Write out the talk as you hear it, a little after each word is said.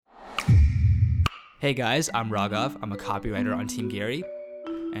Hey guys, I'm Raghav. I'm a copywriter on Team Gary.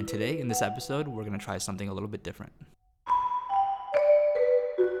 And today, in this episode, we're going to try something a little bit different.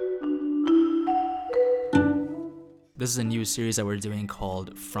 This is a new series that we're doing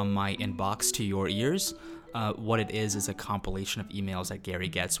called From My Inbox to Your Ears. What it is a compilation of emails that Gary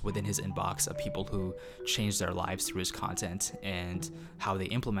gets within his inbox of people who changed their lives through his content and how they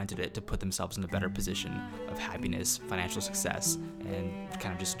implemented it to put themselves in a better position of happiness, financial success, and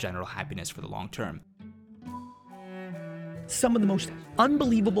kind of just general happiness for the long term. Some of the most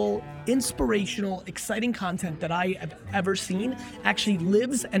unbelievable, inspirational, exciting content that I have ever seen actually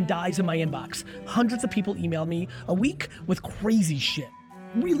lives and dies in my inbox. Hundreds of people email me a week with crazy shit.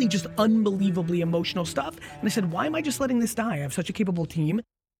 Really just unbelievably emotional stuff. And I said, why am I just letting this die? I have such a capable team.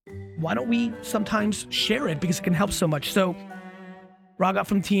 Why don't we sometimes share it because it can help so much? So Raghav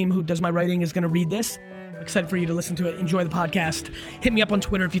from the team who does my writing is gonna read this. I'm excited for you to listen to it. Enjoy the podcast. Hit me up on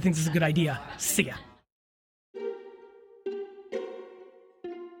Twitter if you think this is a good idea. See ya.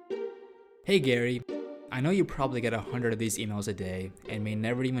 Hey Gary, I know you probably get 100 of these emails a day and may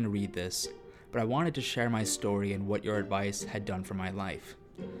never even read this, but I wanted to share my story and what your advice had done for my life.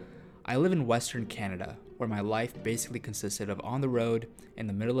 I live in Western Canada, where my life basically consisted of on the road, in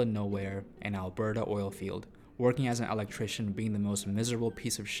the middle of nowhere, in Alberta oil field, working as an electrician being the most miserable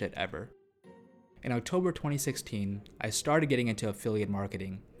piece of shit ever. In October 2016, I started getting into affiliate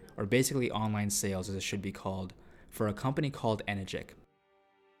marketing, or basically online sales as it should be called, for a company called Energic.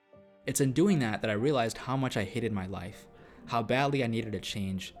 It's in doing that I realized how much I hated my life, how badly I needed a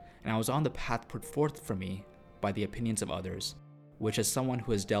change, and I was on the path put forth for me by the opinions of others, which as someone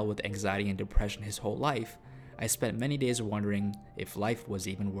who has dealt with anxiety and depression his whole life, I spent many days wondering if life was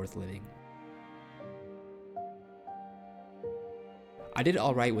even worth living. I did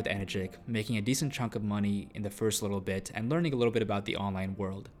alright with Energic, making a decent chunk of money in the first little bit and learning a little bit about the online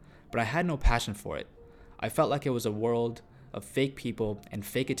world, but I had no passion for it. I felt like it was a world of fake people and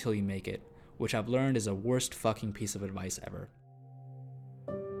fake it till you make it, which I've learned is the worst fucking piece of advice ever.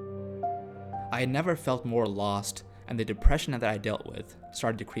 I had never felt more lost, and the depression that I dealt with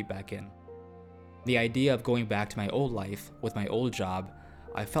started to creep back in. The idea of going back to my old life with my old job,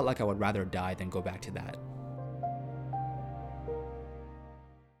 I felt like I would rather die than go back to that.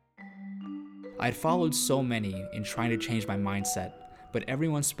 I had followed so many in trying to change my mindset, but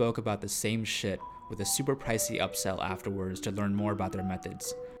everyone spoke about the same shit with a super pricey upsell afterwards to learn more about their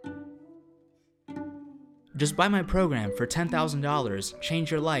methods. Just buy my program for $10,000, change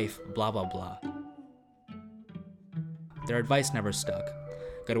your life, blah blah blah. Their advice never stuck.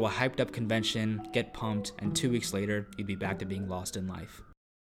 Go to a hyped up convention, get pumped, and 2 weeks later, you'd be back to being lost in life.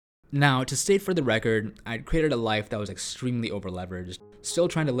 Now, to state for the record, I'd created a life that was extremely overleveraged, still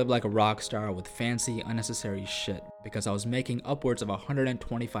trying to live like a rock star with fancy, unnecessary shit, because I was making upwards of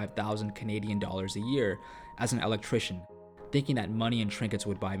 125,000 Canadian dollars a year as an electrician, thinking that money and trinkets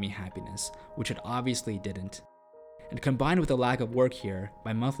would buy me happiness, which it obviously didn't. And combined with the lack of work here,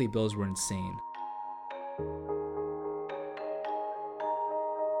 my monthly bills were insane.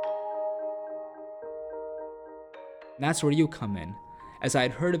 And that's where you come in, as I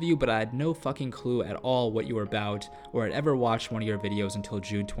had heard of you but I had no fucking clue at all what you were about or had ever watched one of your videos until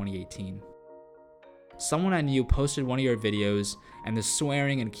June 2018. Someone I knew posted one of your videos, and the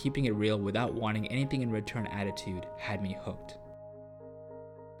swearing and keeping it real without wanting anything in return attitude had me hooked.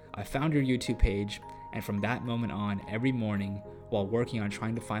 I found your YouTube page, and from that moment on, every morning, while working on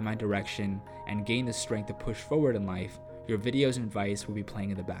trying to find my direction and gain the strength to push forward in life, your videos and advice will be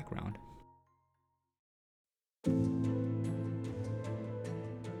playing in the background.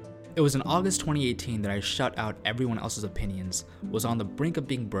 It was in August 2018 that I shut out everyone else's opinions, was on the brink of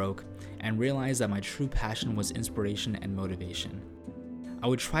being broke, and realized that my true passion was inspiration and motivation. I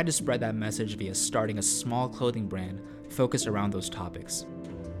would try to spread that message via starting a small clothing brand focused around those topics.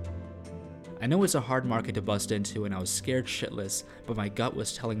 I know it's a hard market to bust into and I was scared shitless, but my gut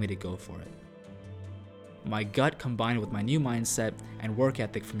was telling me to go for it. My gut combined with my new mindset and work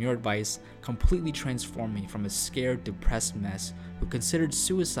ethic from your advice completely transformed me from a scared, depressed mess who considered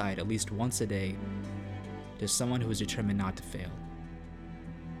suicide at least once a day to someone who was determined not to fail.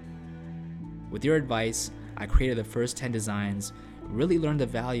 With your advice, I created the first 10 designs, really learned the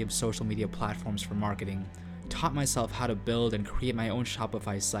value of social media platforms for marketing, taught myself how to build and create my own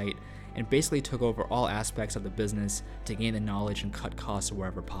Shopify site, and basically took over all aspects of the business to gain the knowledge and cut costs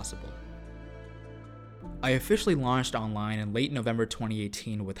wherever possible. I officially launched online in late November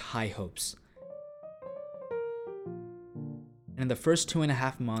 2018 with high hopes. And in the first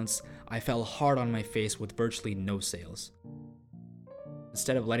 2.5 months, I fell hard on my face with virtually no sales.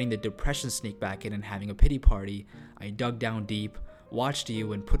 Instead of letting the depression sneak back in and having a pity party, I dug down deep, watched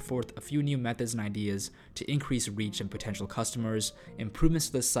you and put forth a few new methods and ideas to increase reach and potential customers, improvements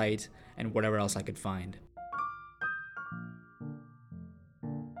to the site, and whatever else I could find.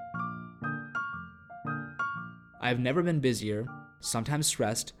 I've never been busier, sometimes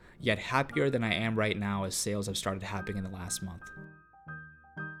stressed, yet happier than I am right now as sales have started happening in the last month.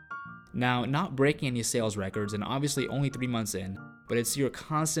 Now, not breaking any sales records and obviously only 3 months in, but it's your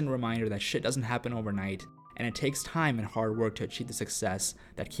constant reminder that shit doesn't happen overnight, and it takes time and hard work to achieve the success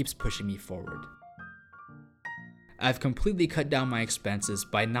that keeps pushing me forward. I've completely cut down my expenses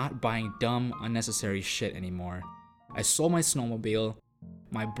by not buying dumb, unnecessary shit anymore. I sold my snowmobile.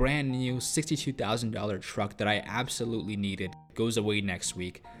 My brand new $62,000 truck that I absolutely needed goes away next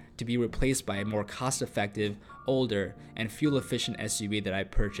week to be replaced by a more cost-effective, older, and fuel-efficient SUV that I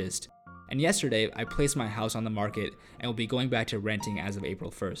purchased. And yesterday, I placed my house on the market and will be going back to renting as of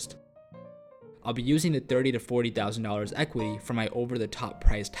April 1st. I'll be using the $30,000 to $40,000 equity from my over-the-top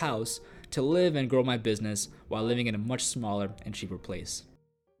priced house to live and grow my business while living in a much smaller and cheaper place.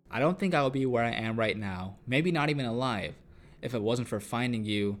 I don't think I would be where I am right now, maybe not even alive, if it wasn't for finding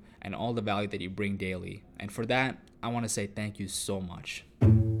you and all the value that you bring daily. And for that, I want to say thank you so much.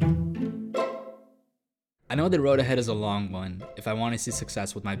 I know the road ahead is a long one if I want to see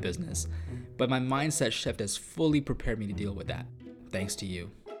success with my business, but my mindset shift has fully prepared me to deal with that, thanks to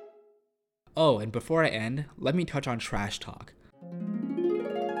you. Oh, and before I end, let me touch on trash talk.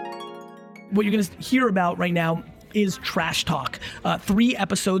 What you're going to hear about right now is Trash Talk. 3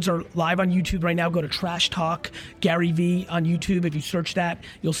 episodes are live on YouTube right now. Go to Trash Talk Gary V on YouTube. If you search that,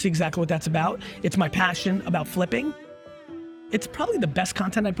 you'll see exactly what that's about. It's my passion about flipping. It's probably the best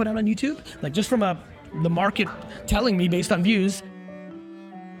content I put out on YouTube. Like just from the market telling me based on views.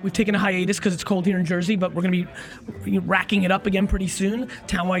 We've taken a hiatus because it's cold here in Jersey, but we're going to be racking it up again pretty soon.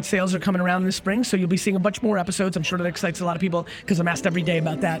 Townwide sales are coming around in the spring, so you'll be seeing a bunch more episodes. I'm sure that excites a lot of people because I'm asked every day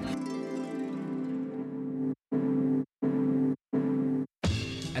about that.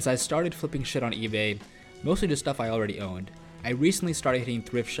 As I started flipping shit on eBay, mostly just stuff I already owned, I recently started hitting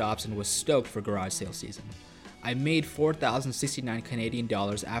thrift shops and was stoked for garage sale season. I made $4,069 Canadian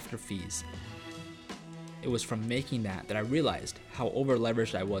dollars after fees. It was from making that I realized how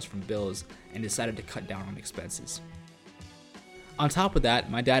over-leveraged I was from bills and decided to cut down on expenses. On top of that,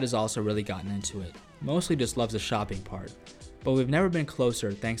 my dad has also really gotten into it, mostly just loves the shopping part, but we've never been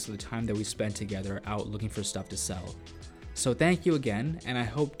closer thanks to the time that we spent together out looking for stuff to sell. So thank you again, and I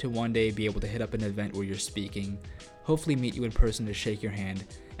hope to one day be able to hit up an event where you're speaking, hopefully meet you in person to shake your hand,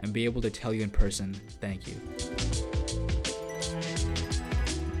 and be able to tell you in person, thank you.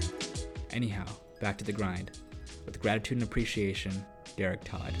 Anyhow, back to the grind. With gratitude and appreciation, Derek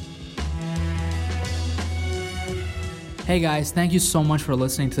Todd. Hey guys, thank you so much for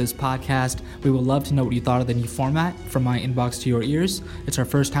listening to this podcast. We would love to know what you thought of the new format, from my inbox to your ears. It's our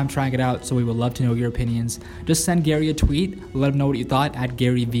first time trying it out, so we would love to know your opinions. Just send Gary a tweet, let him know what you thought at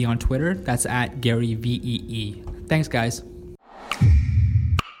GaryV on Twitter. That's at GaryVEE. Thanks guys.